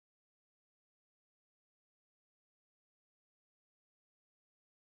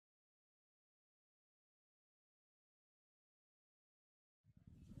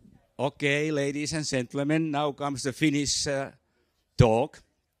Okay, ladies and gentlemen, now comes the Finnish talk.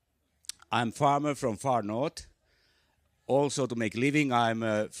 I'm farmer from far north. Also, to make living, I'm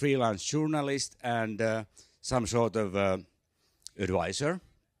a freelance journalist and some sort of advisor,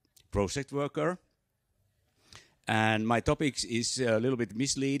 project worker. And my topic is a little bit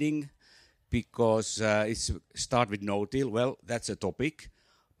misleading because it's start with no-till. Well, that's a topic,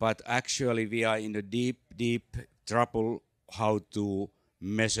 but actually we are in a deep trouble how to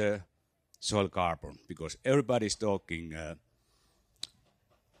measure soil carbon, because everybody's talking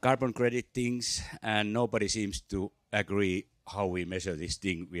carbon credit things and nobody seems to agree how we measure this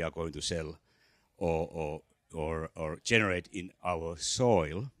thing we are going to sell or generate in our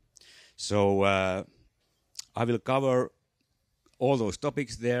soil. So I will cover all those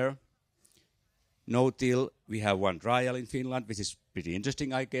topics there. No-till, we have one trial in Finland, which is pretty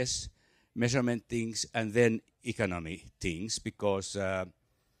interesting, I guess. Measurement things, and then economy things, because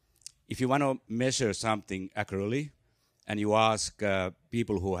if you want to measure something accurately and you ask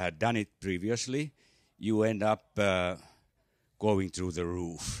people who had done it previously, you end up going through the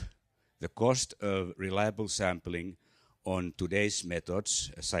roof. The cost of reliable sampling on today's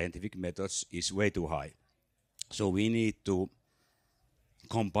methods, scientific methods, is way too high. So we need to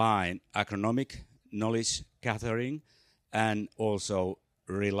combine agronomic knowledge gathering and also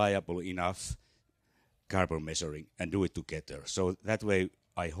reliable enough carbon measuring and do it together. So that way,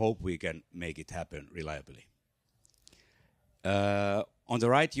 I hope we can make it happen reliably. On the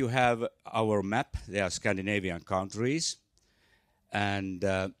right, you have our map. They are Scandinavian countries. And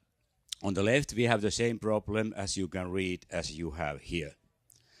on the left, we have the same problem as you can read as you have here.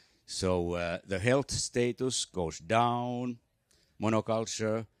 So the health status goes down,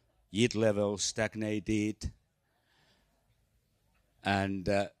 monoculture, yield level stagnated, and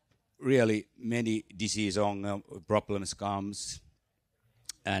really many disease problems comes,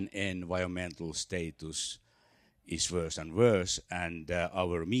 and environmental status is worse and worse, and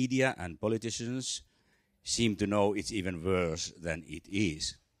our media and politicians seem to know it's even worse than it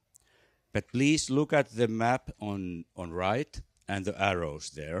is. But please look at the map on right and the arrows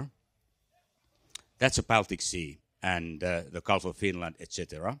there. That's the Baltic Sea and the Gulf of Finland,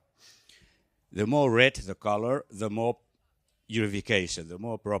 etc. The more red the color, the more purification, the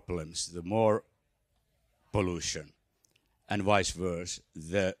more problems, the more pollution, and vice versa.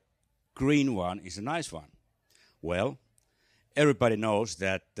 The green one is a nice one. Well, everybody knows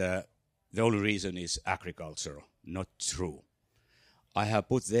that the only reason is agriculture. Not true. I have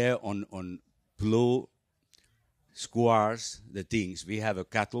put there on blue squares the things. We have a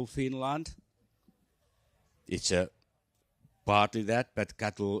cattle Finland. It's partly that, but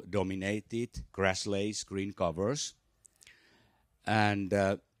cattle dominated, grasslays, green covers. And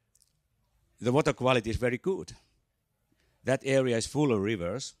the water quality is very good. That area is full of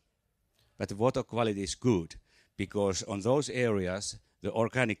rivers, but the water quality is good because on those areas the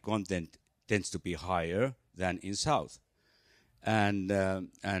organic content tends to be higher than in south, and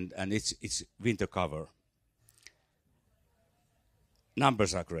it's winter cover.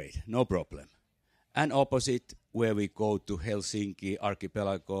 Numbers are great, no problem. And opposite, where we go to Helsinki,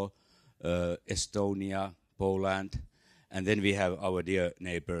 Archipelago, Estonia, Poland, and then we have our dear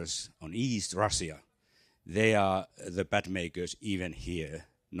neighbors on east, Russia. They are the bad makers even here,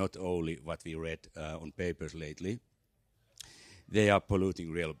 not only what we read on papers lately. They are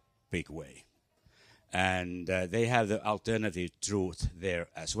polluting real big way. And they have the alternative truth there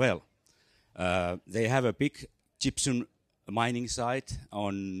as well. They have a big gypsum mining site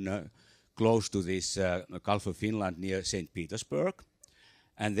on close to this Gulf of Finland near St. Petersburg.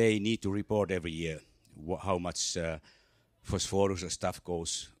 And they need to report every year how much phosphorus stuff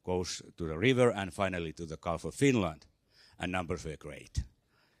goes to the river and finally to the Gulf of Finland, and numbers were great.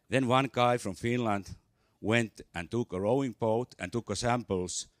 Then one guy from Finland went and took a rowing boat and took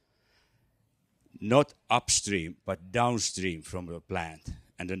samples not upstream but downstream from the plant,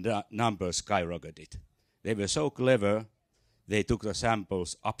 and the numbers skyrocketed. They were so clever, they took the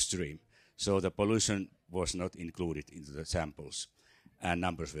samples upstream, so the pollution was not included into the samples, and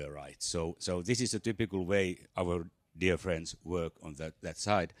numbers were right. So this is a typical way our dear friends work on that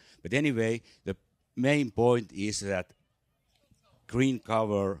side. But anyway, the main point is that green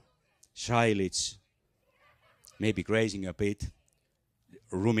cover, silage, maybe grazing a bit,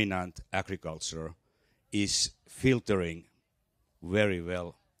 ruminant agriculture is filtering very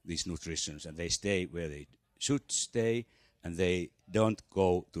well these nutritions, and they stay where they should stay, and they don't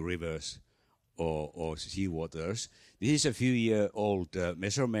go to rivers or sea waters. This is a few year old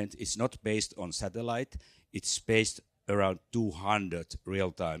measurement. It's not based on satellite. It's based around 200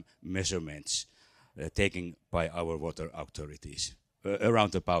 real-time measurements taken by our water authorities.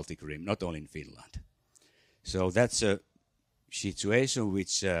 around the Baltic Rim, not only in Finland. So that's a situation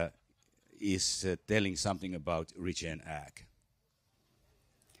which is telling something about regen ag.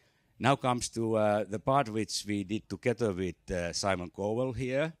 Now comes to the part which we did together with Simon Cowell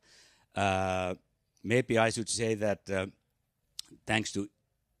here. Maybe I should say that thanks to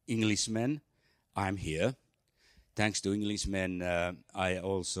Englishmen, I'm here. Thanks to Englishmen, I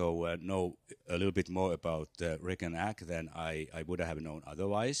also know a little bit more about regen ag than I would have known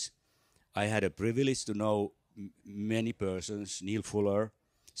otherwise. I had a privilege to know many persons, Neil Fuller,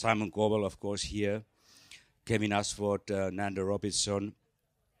 Simon Cowell, of course, here, Kevin Ashford, Nando Robinson,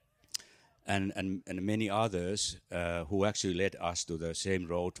 and many others who actually led us to the same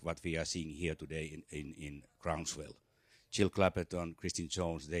road what we are seeing here today in Groundswell. Jill Clapperton, Christine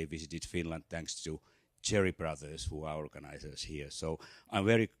Jones, they visited Finland thanks to Cherry Brothers, who are organizers here. So I'm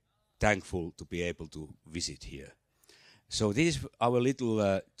very thankful to be able to visit here. So this is our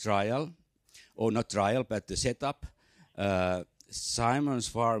little trial, or not trial, but the setup. Simon's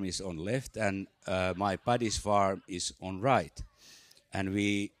farm is on left and my buddy's farm is on right. And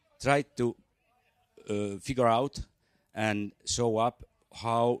we tried to figure out and show up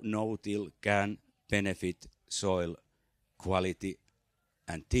how no-till can benefit soil quality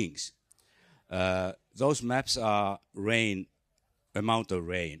and things. Those maps are rain, amount of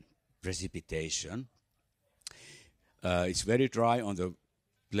rain, precipitation. It's very dry on the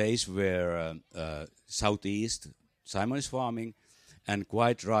place where southeast Simon is farming, and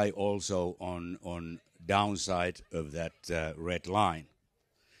quite dry also on downside of that red line.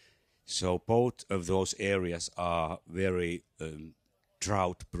 So both of those areas are very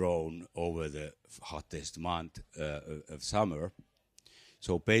drought prone over the hottest month of summer.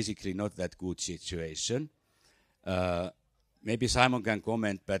 So basically not that good situation. Maybe Simon can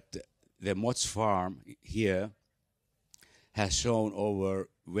comment, but the Mott's farm here has shown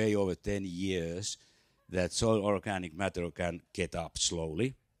way over 10 years that soil organic matter can get up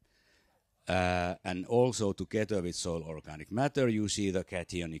slowly. And also together with soil organic matter, you see the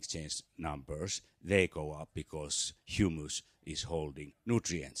cation exchange numbers. They go up because humus is holding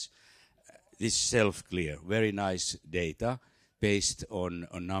nutrients. This is self-clear, very nice data based on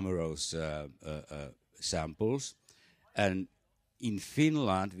numerous samples. And in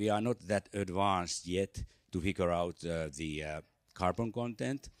Finland, we are not that advanced yet to figure out the carbon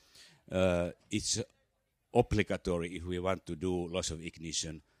content. It's obligatory if we want to do loss of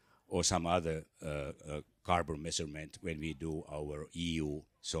ignition or some other carbon measurement when we do our EU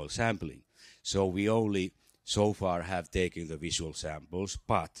soil sampling. So we only so far have taken the visual samples,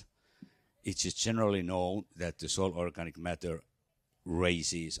 but it's generally known that the soil organic matter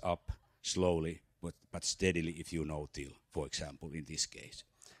raises up slowly but steadily if you no-till, for example, in this case.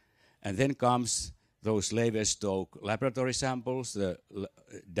 And then comes those Leverstoke laboratory samples, the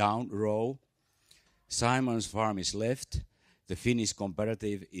down row. Simon's farm is left, the Finnish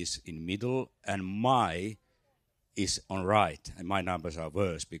comparative is in middle, and my is on right. And my numbers are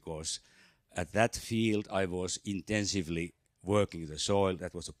worse because at that field I was intensively working the soil.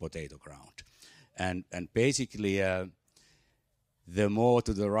 That was a potato ground. And basically the more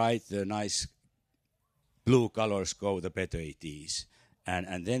to the right the nice blue colors go, the better it is.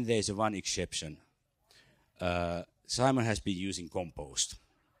 And then there's one exception. Simon has been using compost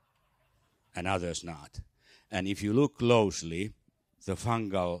and others not. And if you look closely,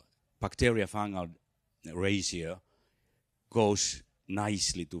 the bacteria-fungal ratio goes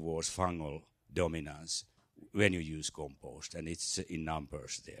nicely towards fungal dominance when you use compost, and it's in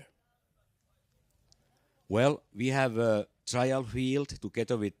numbers there. Well, we have a trial field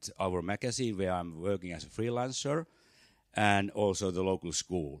together with our magazine where I'm working as a freelancer, and also the local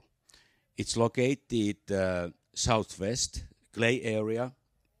school. It's located southwest, clay area,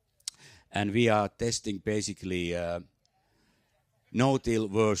 and we are testing basically no-till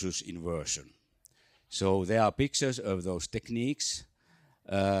versus inversion. So there are pictures of those techniques.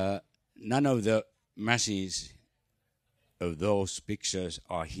 None of the machines of those pictures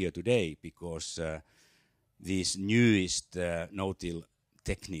are here today because these newest no-till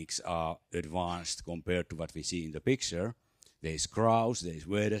techniques are advanced compared to what we see in the picture. There is Kraus, there is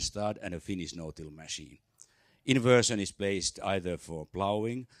Wedestad, and a Finnish no-till machine. Inversion is placed either for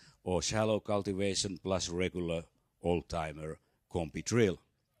plowing or shallow cultivation plus regular old-timer combi drill.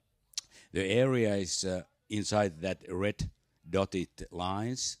 The area is inside that red dotted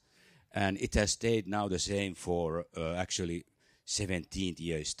lines, and it has stayed now the same for actually 17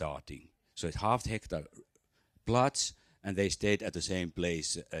 years starting. So it's half hectare plots, and they stayed at the same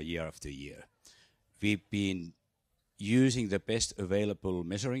place year after year. We've been using the best available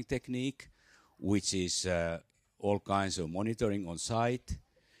measuring technique, which is all kinds of monitoring on site.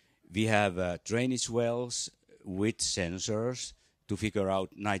 We have drainage wells with sensors to figure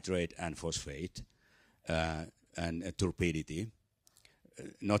out nitrate and phosphate and turbidity.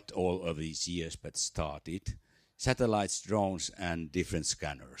 Not all of these years, but started. Satellites, drones, and different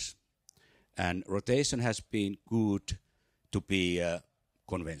scanners. And rotation has been good to be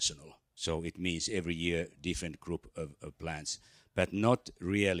conventional. So it means every year different group of plants, but not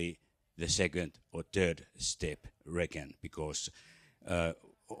really the second or third step regen, because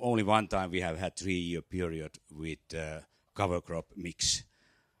only one time we have had 3-year period with cover crop mix,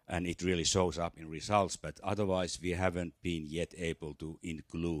 and it really shows up in results, but otherwise we haven't been yet able to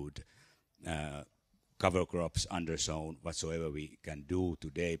include cover crops, underzone, whatsoever we can do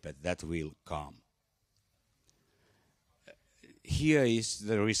today, but that will come. Here is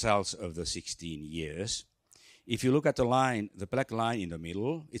the results of the 16 years. If you look at the line, the black line in the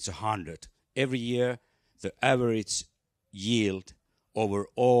middle, it's 100. Every year, the average yield over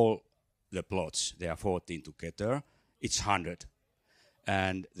all the plots, there are 14 together, it's 100.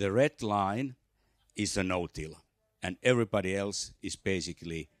 And the red line is the no-till. And everybody else is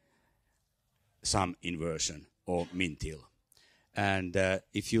basically some inversion or min-till. And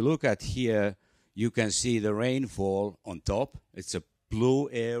if you look at here, you can see the rainfall on top. It's a blue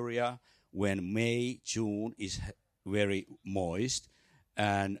area when May, June is very moist,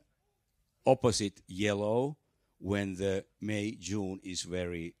 and opposite yellow when the May, June is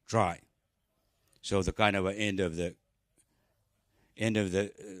very dry. So the kind of end of the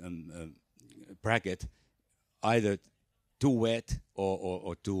bracket, either too wet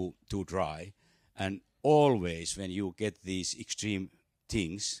or too dry. And always when you get these extreme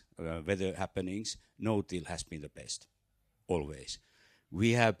things, weather happenings, no-till has been the best, always.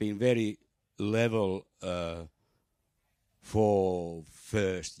 We have been very level for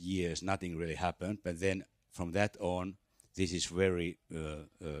first years, nothing really happened, but then from that on, this is very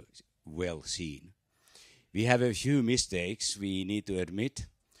well seen. We have a few mistakes we need to admit.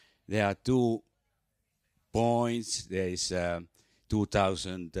 There are 2 points. There is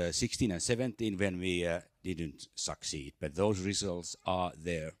 2016 and 17 when we didn't succeed, but those results are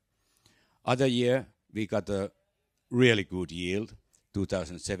there. Other year, we got a really good yield,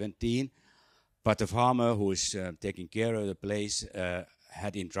 2017, but the farmer who is taking care of the place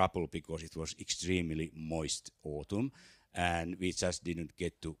had in trouble because it was extremely moist autumn, and we just didn't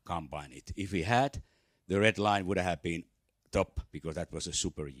get to combine it. If we had, the red line would have been top because that was a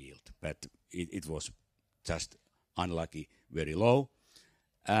super yield, but it was just unlucky, very low.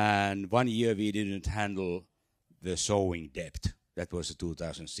 And 1 year we didn't handle the sowing depth. That was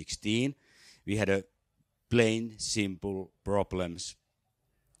 2016. We had a plain, simple problems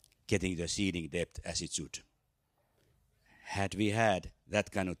getting the seeding depth as it should. Had we had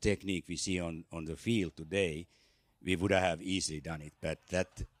that kind of technique we see on the field today, we would have easily done it. But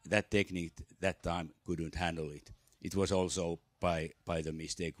that technique that time couldn't handle it. It was also by the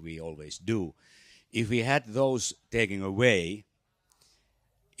mistake we always do. If we had those taken away,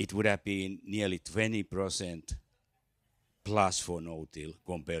 it would have been nearly 20% plus for no-till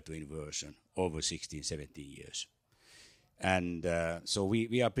compared to inversion over 16, 17 years. And so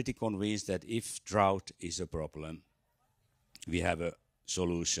we are pretty convinced that if drought is a problem, we have a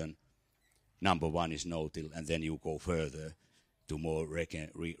solution. Number one is no-till, and then you go further to more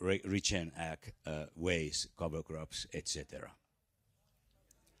regen ag ways, cover crops, etc.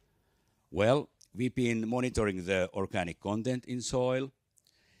 Well, we've been monitoring the organic content in soil.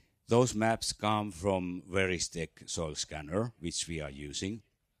 Those maps come from Veristek soil scanner, which we are using.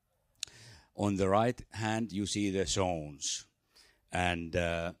 On the right hand, you see the zones. And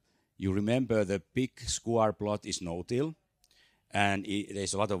you remember the big square plot is no-till, and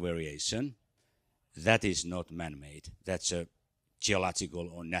there's a lot of variation. That is not man-made. That's a geological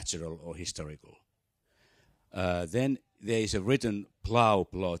or natural or historical. Then there is a written plow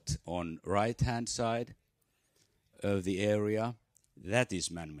plot on right-hand side of the area. That is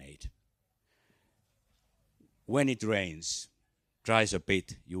man-made. When it rains, dries a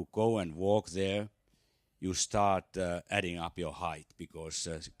bit, you go and walk there. You start adding up your height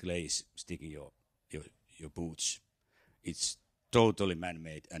because clay is sticking your boots. It's totally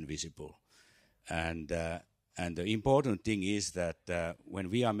man-made and visible. And the important thing is that when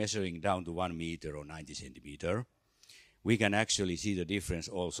we are measuring down to 1 meter or 90 centimeter, we can actually see the difference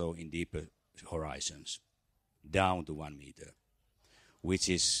also in deeper horizons, down to 1 meter, which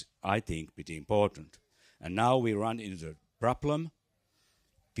is, I think, pretty important. And now we run into the problem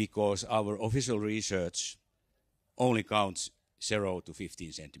because our official research only counts 0 to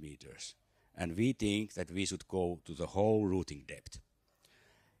 15 centimeters. And we think that we should go to the whole rooting depth.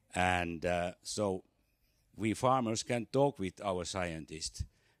 And so we farmers can talk with our scientists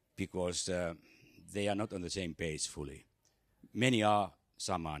because they are not on the same page fully. Many are,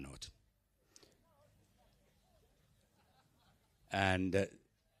 some are not. And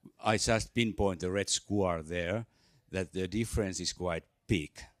I just pinpoint the red square there, that the difference is quite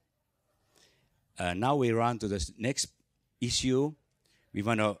big. Now we run to the next issue. We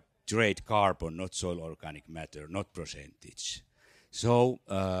want to trade carbon, not soil organic matter, not percentage. So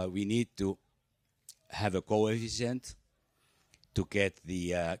we need to have a coefficient to get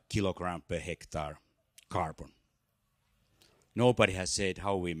the kilogram per hectare carbon. Nobody has said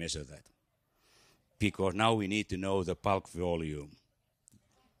how we measure that, because now we need to know the bulk volume,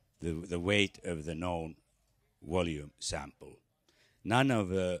 the weight of the known volume sample. None of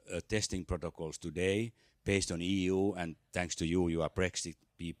the testing protocols today, based on EU, and thanks to you, you are Brexit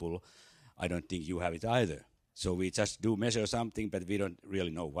people, I don't think you have it either. So we just do measure something, but we don't really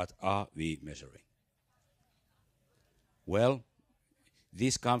know what are we measuring. Well,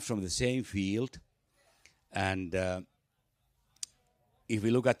 this comes from the same field, and if we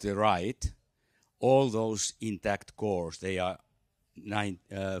look at the right, all those intact cores, they are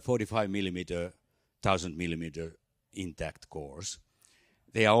 45 millimeter, 1000 millimeter intact cores.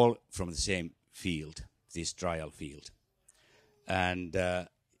 They are all from the same field, this trial field. And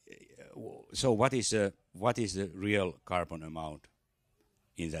so what is the real carbon amount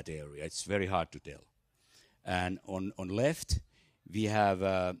in that area? It's very hard to tell. And on left, we have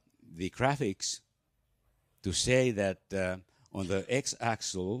the graphics to say that on the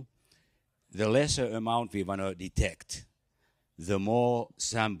x-axis, the lesser amount we want to detect, the more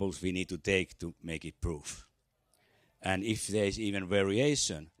samples we need to take to make it proof. And if there's even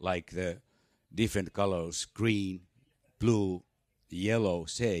variation, like the different colors, green, blue, yellow,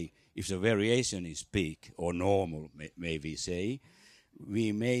 say, if the variation is big or normal, may we say,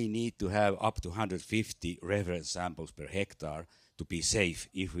 we may need to have up to 150 reference samples per hectare to be safe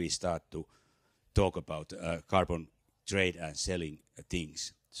if we start to talk about carbon trade and selling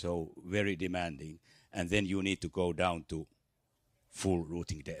things. So very demanding. And then you need to go down to full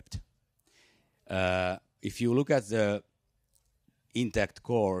routing depth. If you look at the intact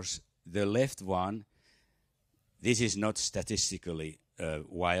cores, the left one, this is not statistically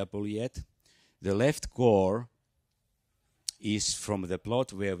viable yet. The left core is from the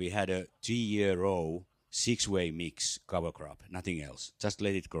plot where we had a 3-year row, 6-way mix cover crop, nothing else. Just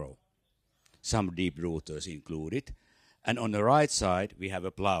let it grow. Some deep rooters included. And on the right side, we have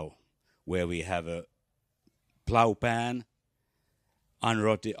a plow, where we have a plow pan,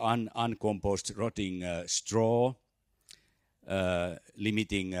 uncomposed rotting straw,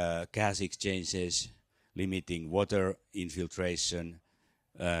 limiting gas exchanges, limiting water infiltration,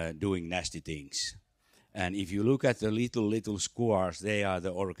 doing nasty things. And if you look at the little squares, they are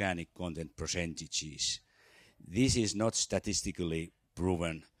the organic content percentages. This is not statistically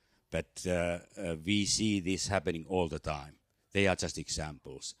proven, but we see this happening all the time. They are just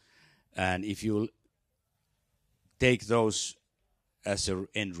examples. And if you take those as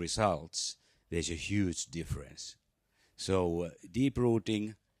end results, there's a huge difference. So deep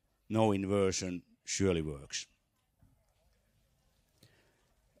rooting, no inversion, surely works.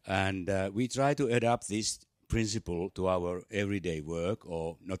 And we try to adapt this principle to our everyday work,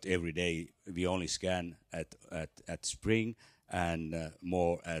 or not every day, we only scan at spring and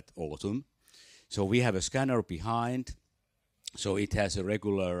more at autumn. So we have a scanner behind, so it has a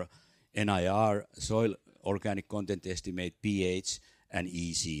regular NIR, soil organic content estimate, pH, and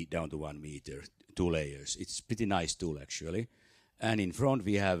EC down to 1 meter, 2 layers. It's a pretty nice tool, actually. And in front,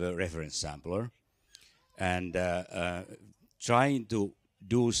 we have a reference sampler. And trying to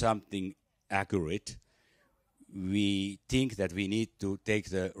do something accurate, we think that we need to take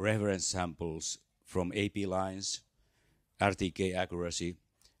the reference samples from AP lines, RTK accuracy,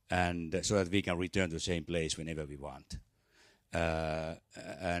 and so that we can return to the same place whenever we want.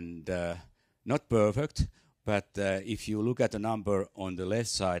 Not perfect, but if you look at the number on the left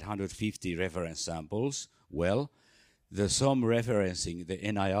side, 150 reference samples, well, the sum referencing the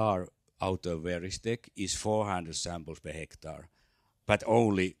NIR out of Veristek is 400 samples per hectare, but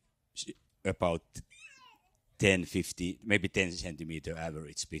only about 10, 50, maybe 10 centimeter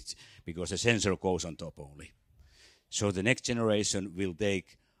average pitch, because the sensor goes on top only. So the next generation will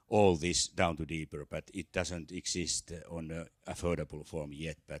take all this down to deeper, but it doesn't exist on an affordable form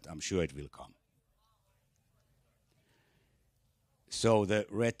yet, but I'm sure it will come. So the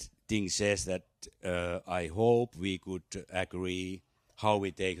red thing says that I hope we could agree how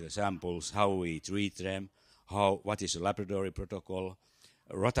we take the samples, how we treat them, what is the laboratory protocol.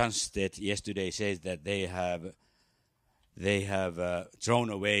 Rottenstedt yesterday says that they have thrown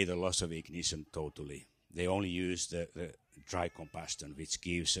away the loss of ignition totally. They only use the dry combustion, which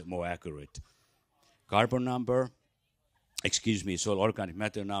gives a more accurate carbon number, soil organic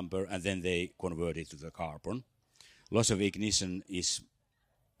matter number, and then they convert it to the carbon. Loss of ignition is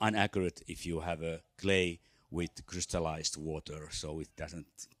inaccurate if you have a clay with crystallized water, so it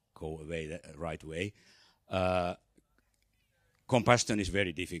doesn't go away the right way. Combustion is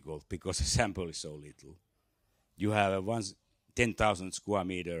very difficult because the sample is so little. You have 10,000 square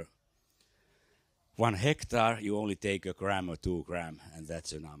meter, 1 hectare, you only take a gram or 2 gram, and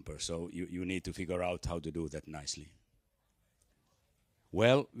that's a number. So you need to figure out how to do that nicely.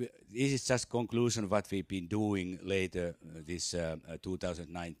 Well, this is just conclusion of what we've been doing later this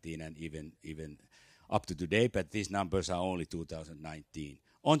 2019 and even up to today, but these numbers are only 2019.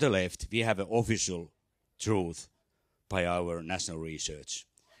 On the left, we have an official truth by our national research.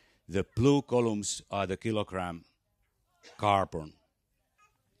 The blue columns are the kilogram carbon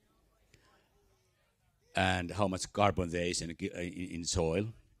and how much carbon there is in soil,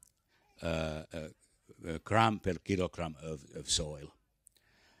 a gram per kilogram of soil.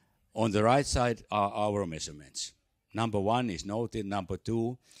 On the right side are our measurements. Number 1 is noted, number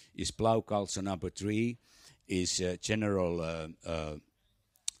 2 is plough culture, number 3 is general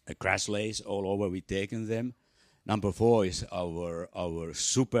grass lays all over, we've taken them. Number 4 is our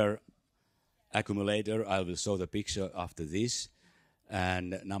super accumulator. I will show the picture after this.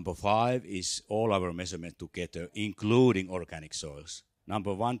 And number 5 is all our measurements together, including organic soils.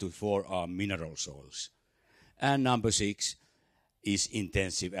 Number 1 to 4 are mineral soils. And number 6 is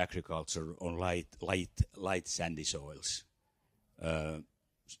intensive agriculture on light sandy soils.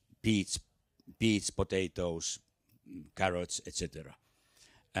 Beets, potatoes, carrots, etc.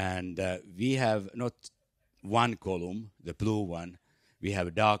 And we have not one column, the blue one, we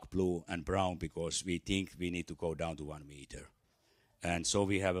have dark blue and brown because we think we need to go down to 1 meter. And so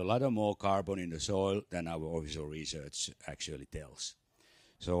we have a lot of more carbon in the soil than our official research actually tells.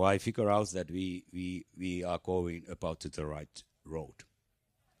 So I figure out that we are going about to the right road.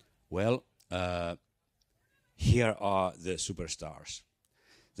 Well, here are the superstars.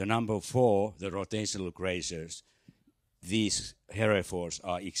 The number 4, the rotational grazers, these Herefords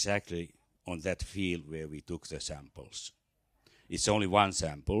are exactly on that field where we took the samples. It's only 1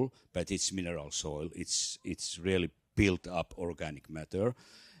 sample, but it's mineral soil. It's really built up organic matter.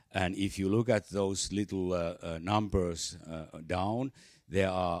 And if you look at those little numbers down, there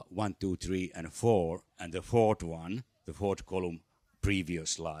are 1, 2, 3, and 4. And the 4th one, the 4th column,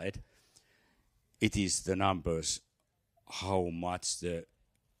 previous slide, it is the numbers, how much the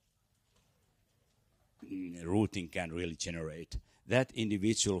rooting can really generate. That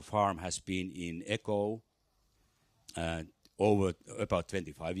individual farm has been in eco over about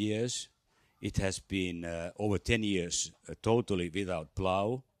 25 years. It has been over 10 years totally without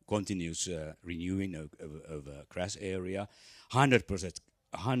plow, continuous renewing of grass area,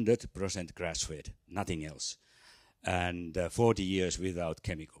 100% grass fed, nothing else, and 40 years without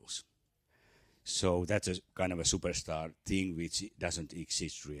chemicals. So that's a kind of a superstar thing which doesn't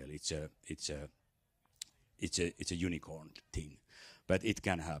exist really. It's a unicorn thing, but it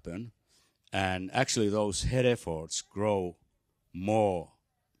can happen. And actually those Herefords grow more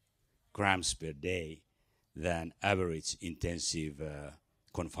grams per day than average intensive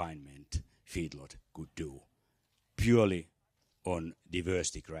confinement feedlot could do, purely on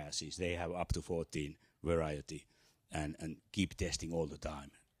diversity grasses. They have up to 14 variety and keep testing all the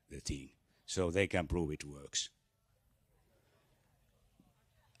time the thing. So they can prove it works.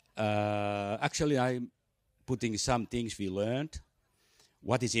 Actually, I'm putting some things we learned.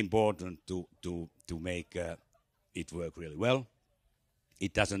 What is important to make it work really well?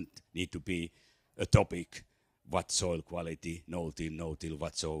 It doesn't need to be a topic, what soil quality, no-till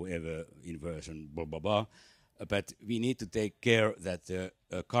whatsoever, inversion, blah, blah, blah. But we need to take care that the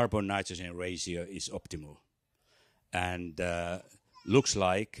carbon-nitrogen ratio is optimal. And looks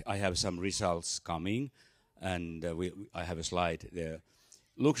like, I have some results coming, and I have a slide there.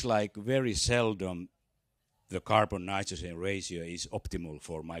 Looks like very seldom the carbon-nitrogen ratio is optimal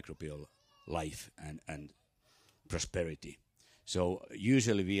for microbial life and prosperity. So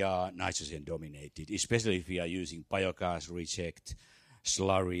usually we are nitrogen dominated, especially if we are using biogas reject,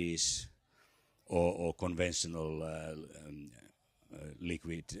 slurries, or conventional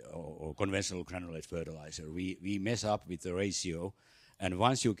liquid or conventional granulate fertilizer. We mess up with the ratio, and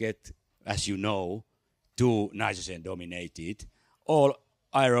once you get, as you know, too nitrogen dominated, all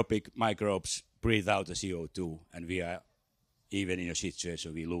aerobic microbes breathe out the CO2, and we are even in a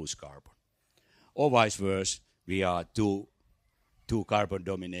situation we lose carbon. Or vice versa, we are too carbon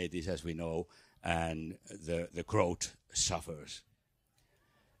dominated, as we know, and the growth suffers.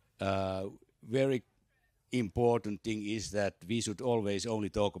 Very important thing is that we should always only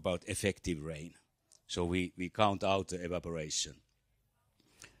talk about effective rain. So we count out the evaporation.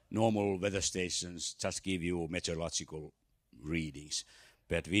 Normal weather stations just give you meteorological readings,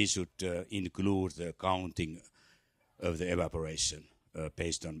 but we should include the counting of the evaporation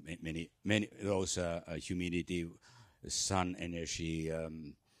based on many those humidity, sun energy,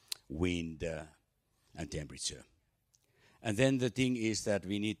 wind, and temperature. And then the thing is that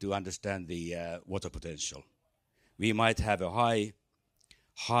we need to understand the water potential. We might have a high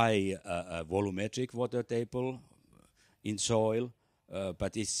volumetric water table in soil,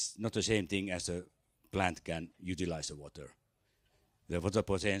 but it's not the same thing as a plant can utilize the water. The water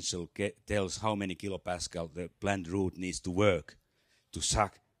potential tells how many kilopascal the plant root needs to work to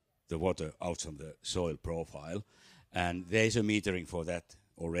suck the water out from the soil profile. And there is a metering for that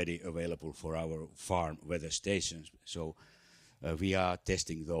already available for our farm weather stations. So we are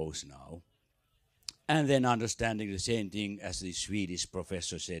testing those now. And then understanding the same thing as the Swedish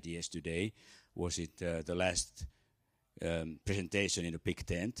professor said yesterday, was it the last presentation in the big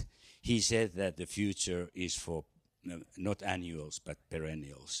tent. He said that the future is for not annuals but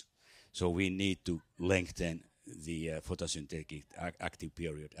perennials. So we need to lengthen the photosynthetic active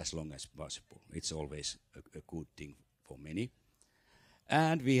period as long as possible. It's always a good thing for many.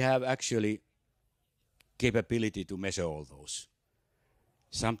 And we have actually capability to measure all those.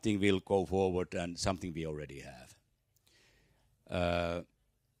 Something will go forward and something we already have.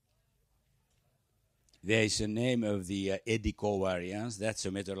 There is a name of the eddy covariance. That's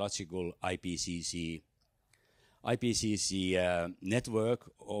a meteorological IPCC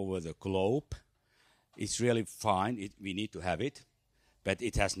network over the globe. It's really fine. We need to have it, but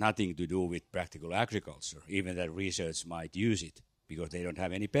it has nothing to do with practical agriculture, even that research might use it because they don't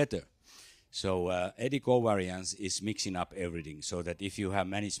have any better. So eddy covariance is mixing up everything so that if you have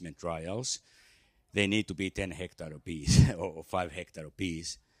management trials, they need to be 10 hectare apiece or 5 hectare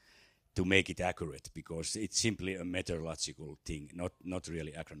apiece to make it accurate, because it's simply a meteorological thing, not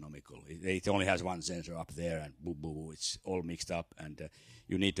really agronomical. It only has one sensor up there and boo boo, it's all mixed up, and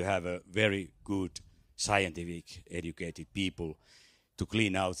you need to have a very good scientific educated people to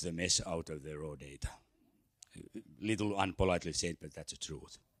clean out the mess out of the raw data. Little unpolitely said, but that's the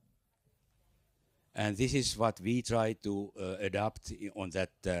truth. And this is what we try to adapt on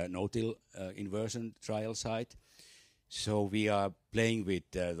that no-till inversion trial site. So we are playing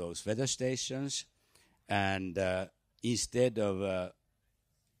with those weather stations, and instead of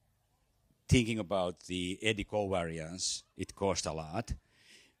thinking about the eddy covariance, it costs a lot,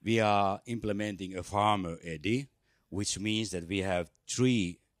 we are implementing a farmer eddy, which means that we have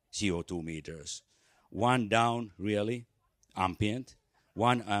 3 CO2 meters. One down, really, ambient,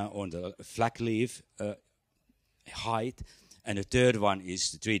 one on the flag leaf height, and the third one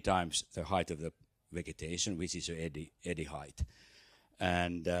is 3 times the height of the vegetation, which is an eddy height.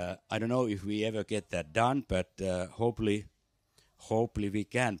 And I don't know if we ever get that done, but hopefully we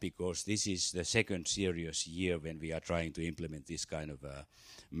can, because this is the second serious year when we are trying to implement this kind of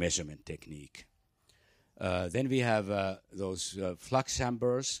measurement technique. Then we have those flux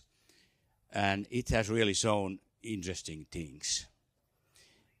chambers, and it has really shown interesting things.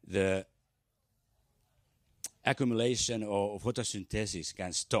 The accumulation or photosynthesis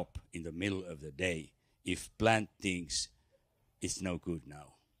can stop in the middle of the day if plant thinks it's no good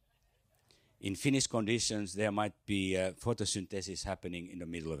now. In Finnish conditions, there might be photosynthesis happening in the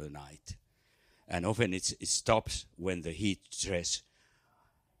middle of the night. And often it stops when the heat stress,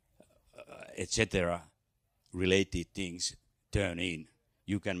 etc., related things turn in.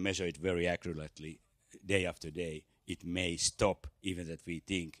 You can measure it very accurately day after day. It may stop even that we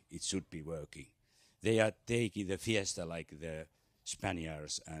think it should be working. They are taking the fiesta like the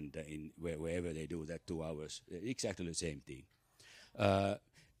Spaniards, and wherever they do that 2 hours, exactly the same thing.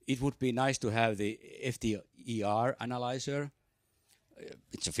 It would be nice to have the FTER analyzer.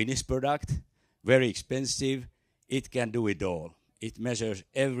 It's a Finnish product, very expensive. It can do it all. It measures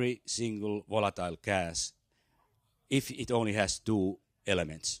every single volatile gas if it only has 2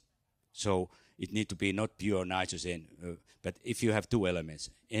 elements. So it needs to be not pure nitrogen, but if you have 2 elements,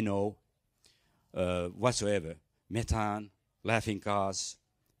 NO, whatsoever, methane, laughing gas,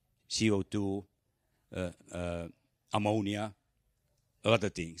 CO2, ammonia, a lot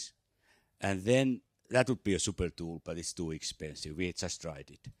of things. And then that would be a super tool, but it's too expensive. We just tried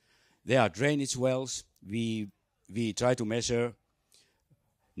it. There are drainage wells. We try to measure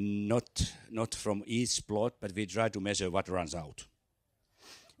not from each plot, but we try to measure what runs out.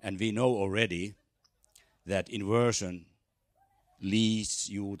 And we know already that inversion leads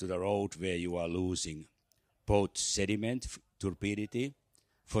you to the road where you are losing both sediment, turbidity,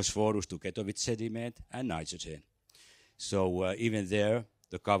 phosphorus together with sediment, and nitrogen. So even there,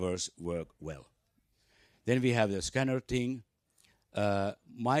 the covers work well. Then we have the scanner thing.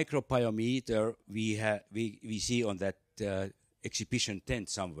 Microbiometer, we see on that exhibition tent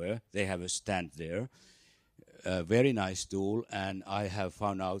somewhere. They have a stand there. Very nice tool, and I have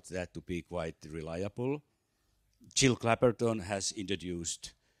found out that to be quite reliable. Jill Clapperton has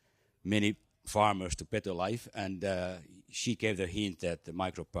introduced many farmers to better life, and she gave the hint that the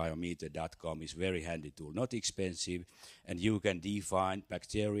microbiometer.com is very handy tool, not expensive, and you can define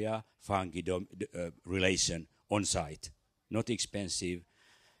bacteria, fungi relation on site. Not expensive,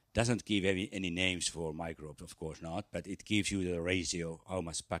 doesn't give any names for microbes, of course not, but it gives you the ratio, how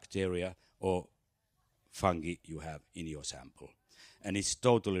much bacteria or fungi you have in your sample. And it's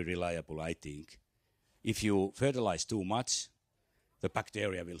totally reliable, I think. If you fertilize too much, the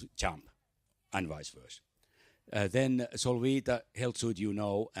bacteria will jump, and vice versa. Then Solvita Health Suite, you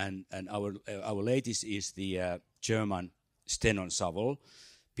know, and our latest is the German Stenon Shovel,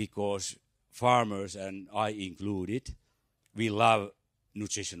 because farmers, and I included, we love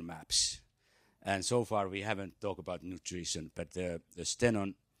nutrition maps. And so far we haven't talked about nutrition, but the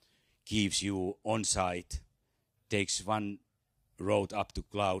Stenon gives you on-site, takes one road up to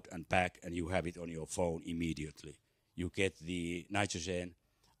cloud and back, and you have it on your phone immediately. You get the nitrogen,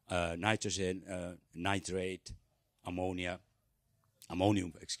 nitrate, ammonium,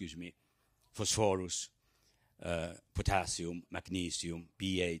 phosphorus, potassium, magnesium,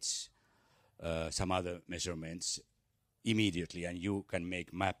 pH, some other measurements immediately, and you can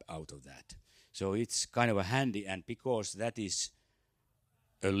make map out of that. So it's kind of a handy, and because that is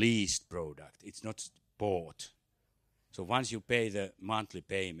a leased product, it's not bought. So once you pay the monthly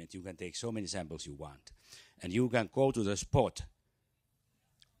payment, you can take so many samples you want, and you can go to the spot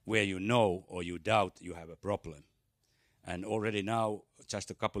where you know or you doubt you have a problem. And already now,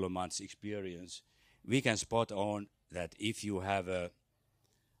 just a couple of months experience, we can spot on that if you have a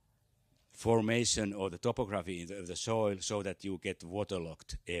formation or the topography of the soil so that you get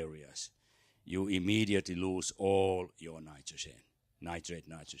waterlogged areas, you immediately lose all your nitrate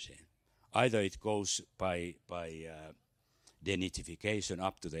nitrogen. Either it goes by denitification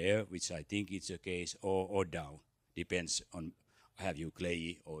up to the air, which I think it's the case, or down. Depends on have you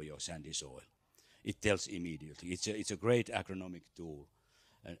clayey or your sandy soil. It tells immediately. It's a great agronomic tool.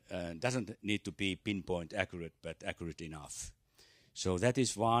 Doesn't need to be pinpoint accurate, but accurate enough. So that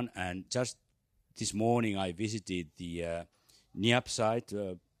is one, and just this morning I visited the NIAP site,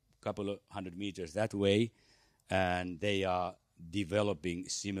 a couple of 100 meters that way, and they are developing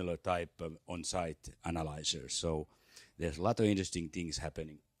similar type of on-site analyzers. So there's a lot of interesting things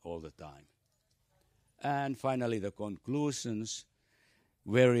happening all the time. And finally, the conclusions,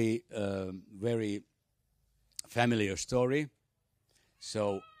 very familiar story.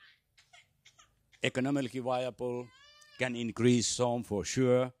 So economically viable, can increase some for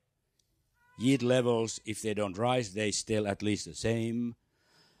sure. Yield levels, if they don't rise, they still at least the same.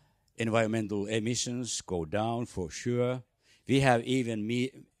 Environmental emissions go down for sure. We have even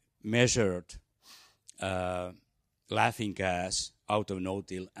measured laughing gas out of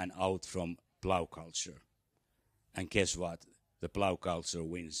no-till and out from plough culture. And guess what? The plough culture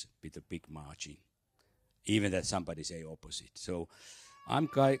wins with a big margin, even that somebody say opposite. So I'm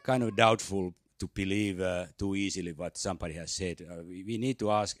kind of doubtful to believe too easily what somebody has said. We need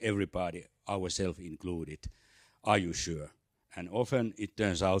to ask everybody, ourselves included, are you sure? And often it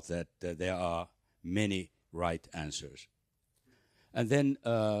turns out that there are many right answers. And then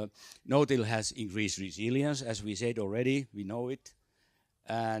no-till has increased resilience, as we said already, we know it.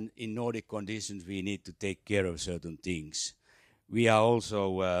 And in Nordic conditions, we need to take care of certain things. We are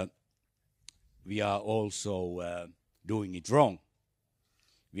also doing it wrong.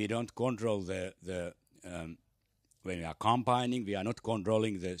 We don't control when we are combining, we are not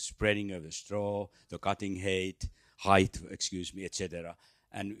controlling the spreading of the straw, the cutting height, etc.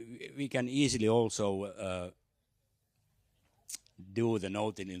 And we can easily also do the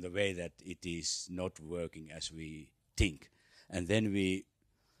no-till in the way that it is not working as we think. And then we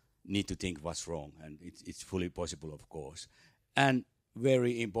need to think what's wrong, and it's fully possible, of course. And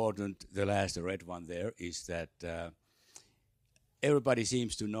very important, the last, the red one there, is that everybody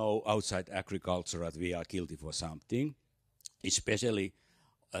seems to know outside agriculture that we are guilty for something. Especially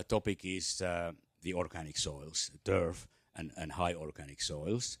a topic is the organic soils, turf and high organic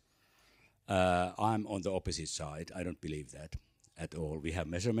soils. I'm on the opposite side. I don't believe that at all. We have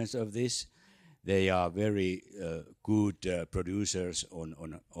measurements of this. They are very good producers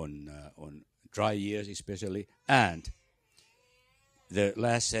on dry years especially. And the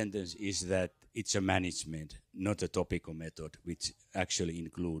last sentence is that it's a management, not a topical method, which actually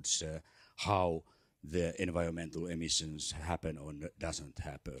includes how the environmental emissions happen or doesn't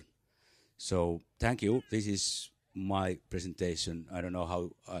happen. So thank you. This is my presentation. I don't know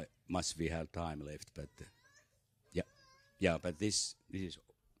how much we have time left, but yeah, but this is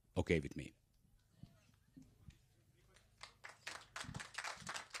okay with me.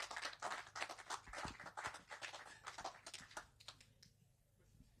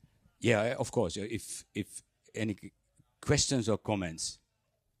 Yeah, of course. If any questions or comments.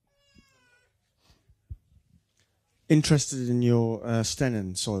 Interested in your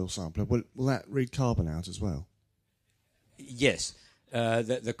Stennen soil sampler. Will that read carbon out as well? Yes.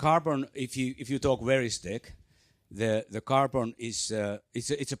 The carbon, if you talk Veristek, the carbon is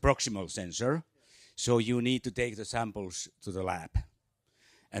it's a proximal sensor, so you need to take the samples to the lab,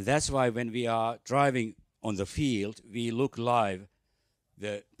 and that's why when we are driving on the field, we look live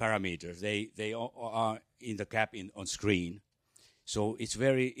the parameters. They are in the cap on screen, so it's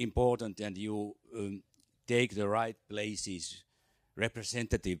very important, and you take the right places,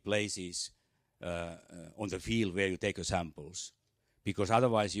 representative places on the field where you take the samples, because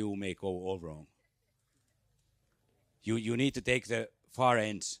otherwise you may go all wrong. You need to take the far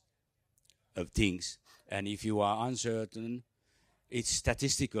ends of things, and if you are uncertain, it's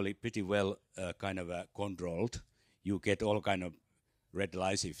statistically pretty well controlled. You get all kind of red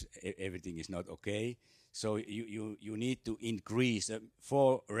lights if everything is not okay. So you need to increase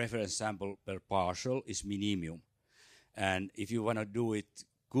 4 reference sample per partial is minimum, and if you want to do it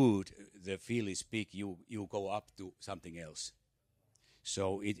good, the field is big, you go up to something else.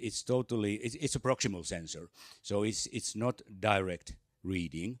 So it's totally, it's a proximal sensor. So it's not direct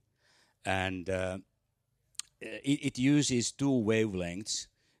reading. And it uses 2 wavelengths.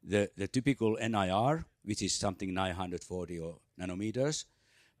 The typical NIR, which is something 940 or nanometers.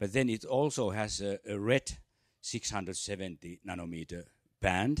 But then it also has a red 670 nanometer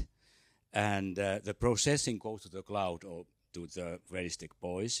band. And the processing goes to the cloud or to the Veristek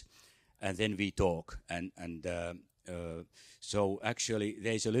boys. And then we talk. So actually,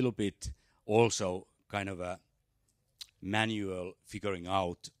 there's a little bit also kind of a manual figuring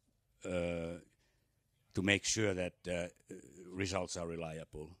out to make sure that results are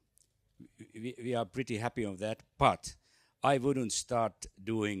reliable. We are pretty happy on that, but I wouldn't start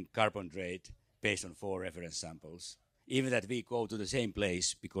doing carbon rate based on 4 reference samples, even that we go to the same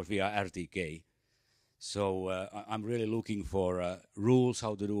place because we are RTK. So I'm really looking for rules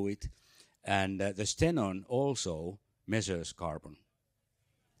how to do it. And the Stenon also measures carbon,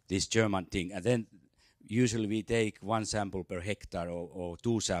 this German thing. And then usually we take 1 sample per hectare or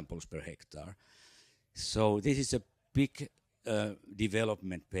 2 samples per hectare. So this is a big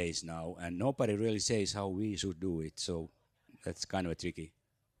development pace now, and nobody really says how we should do it. So that's kind of tricky.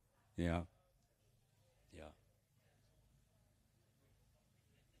 Yeah. Yeah.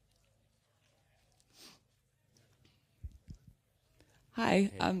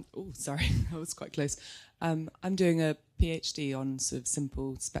 Hi. Sorry, that was quite close. I'm doing a PhD on sort of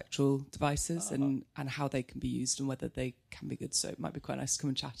simple spectral devices and how they can be used and whether they can be good. So it might be quite nice to come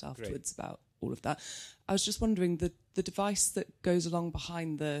and chat afterwards about all of that. I was just wondering, the device that goes along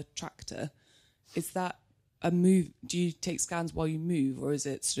behind the tractor, is that a move? Do you take scans while you move, or is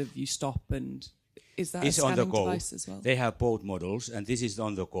it sort of you stop and is that it's a scanning on the go. device as well? They have both models, and this is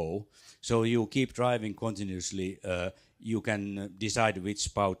on the go. So you keep driving continuously. You can decide which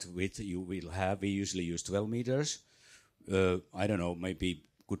spout width you will have. We usually use 12 meters. I don't know, maybe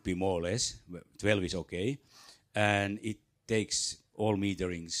could be more or less. 12 is okay. And it takes all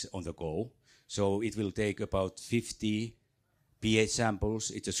meterings on the go. So it will take about 50 pH samples.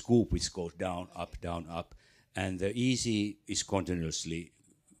 It's a scoop which goes down, up. And the easy is continuously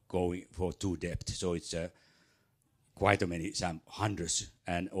going for 2 depth. So it's quite a many hundreds.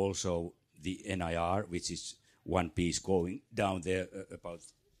 And also the NIR, which is 1 piece going down there about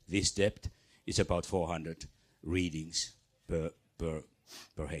this depth, is about 400 readings per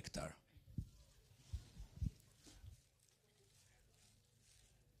hectare.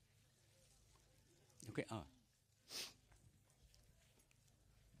 Okay.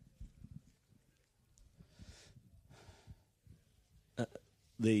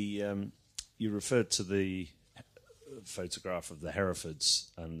 You referred to the photograph of the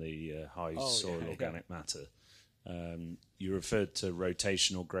Herefords and the high soil organic matter. You referred to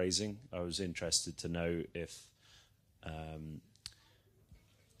rotational grazing. I was interested to know if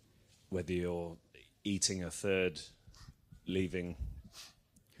whether you're eating a third, leaving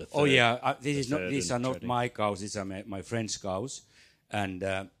the third. Oh yeah, these are not my cows. These are my friends' cows,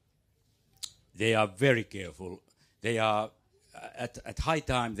 and they are very careful. They are at high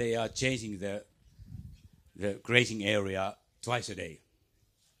time. They are changing the grazing area twice a day.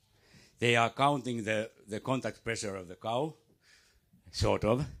 They are counting the contact pressure of the cow, sort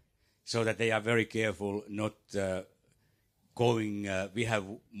of, so that they are very careful not going. We have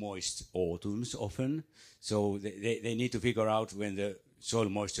moist autumns often, so they need to figure out when the soil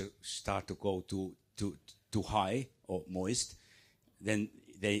moisture start to go too high or moist, then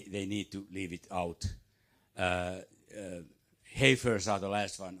they need to leave it out. Heifers are the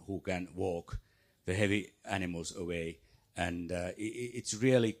last one who can walk the heavy animals away, and it's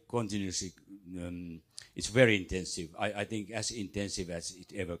really continuously. It's very intensive. I think as intensive as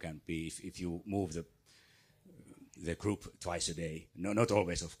it ever can be if you move the group twice a day. No, not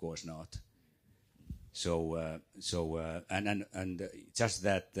always, of course, not. So and just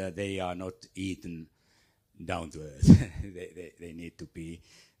that they are not eaten down to earth. they need to be.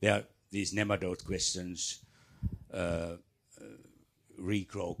 There are these nematode questions,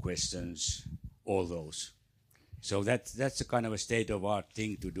 regrow questions, all those. So that's a kind of a state-of-art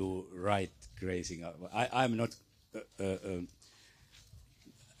thing to do, right grazing. I'm not a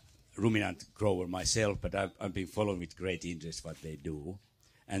ruminant grower myself, but I've been following with great interest what they do.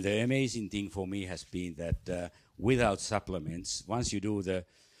 And the amazing thing for me has been that without supplements, once you do the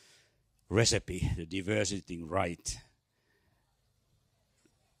recipe, the diversity thing right,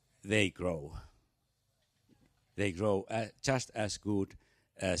 they grow. They grow just as good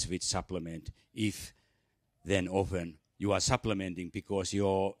as with supplement, if then often you are supplementing because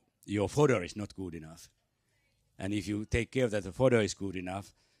your fodder is not good enough. And if you take care that the fodder is good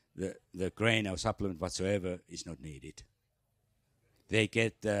enough, the grain or supplement whatsoever is not needed. They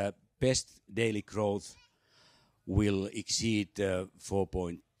get best daily growth will exceed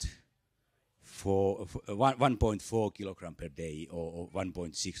 1.4 kilogram per day or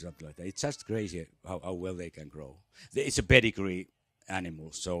 1.6 something like that. It's just crazy how well they can grow. It's a pedigree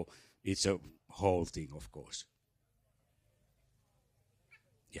animal, so it's a whole thing, of course.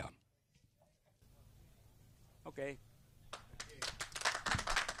 Yeah. Okay.